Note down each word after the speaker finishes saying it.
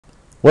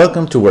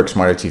Welcome to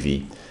WorkSmarter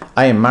TV.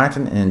 I am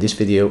Maarten, and in this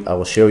video I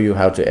will show you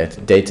how to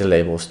add data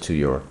labels to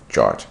your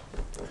chart.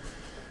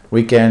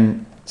 We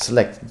can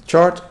select the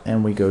chart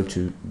and we go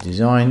to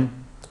Design,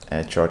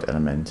 Add Chart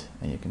Element,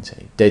 and you can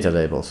say Data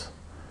Labels.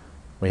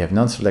 We have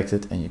none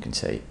selected and you can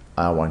say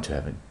I want to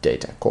have a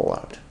data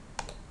callout.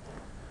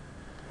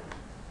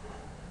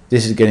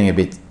 This is getting a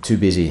bit too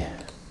busy.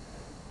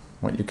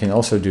 What you can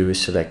also do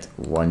is select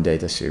one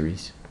data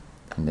series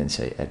and then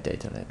say Add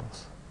Data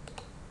Labels.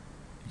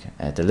 You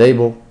can add the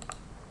label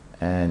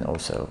and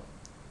also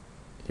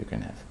you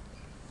can have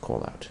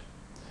callout.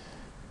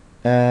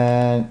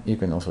 And you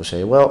can also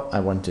say, well, I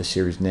want the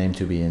series name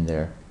to be in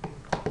there.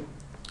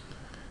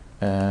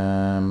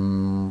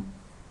 And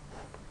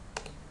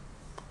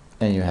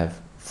you have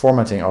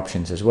formatting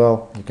options as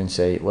well. You can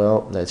say,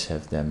 well, let's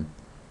have them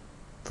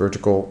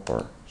vertical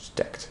or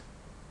stacked.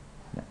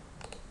 No,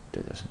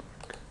 that doesn't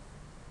work.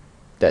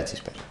 That is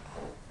better.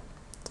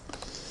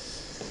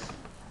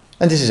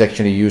 And this is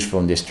actually useful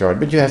in this chart,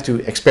 but you have to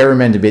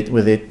experiment a bit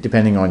with it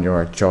depending on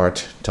your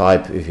chart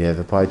type. If you have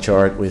a pie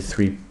chart with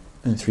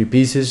three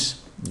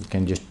pieces, you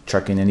can just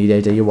chuck in any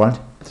data you want.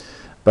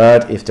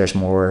 But if there's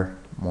more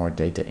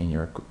data in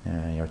your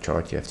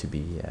chart, you have to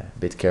be a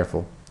bit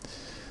careful,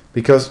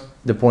 because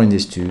the point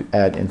is to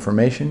add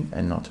information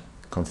and not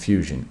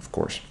confusion, of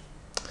course.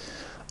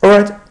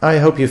 Alright, I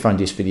hope you found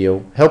this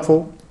video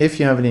helpful. If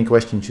you have any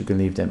questions, you can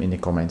leave them in the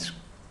comments.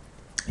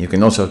 You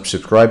can also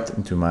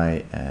subscribe to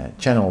my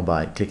channel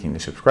by clicking the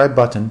subscribe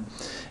button.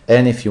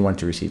 And if you want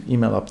to receive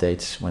email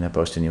updates when I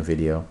post a new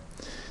video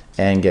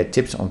and get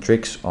tips and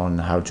tricks on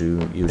how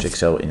to use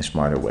Excel in a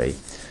smarter way,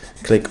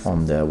 click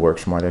on the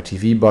WorkSmarter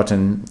TV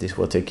button. This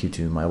will take you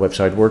to my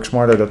website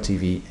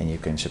worksmarter.tv and you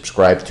can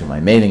subscribe to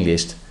my mailing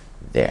list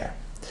there.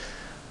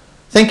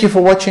 Thank you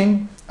for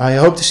watching. I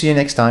hope to see you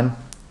next time.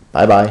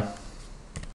 Bye bye.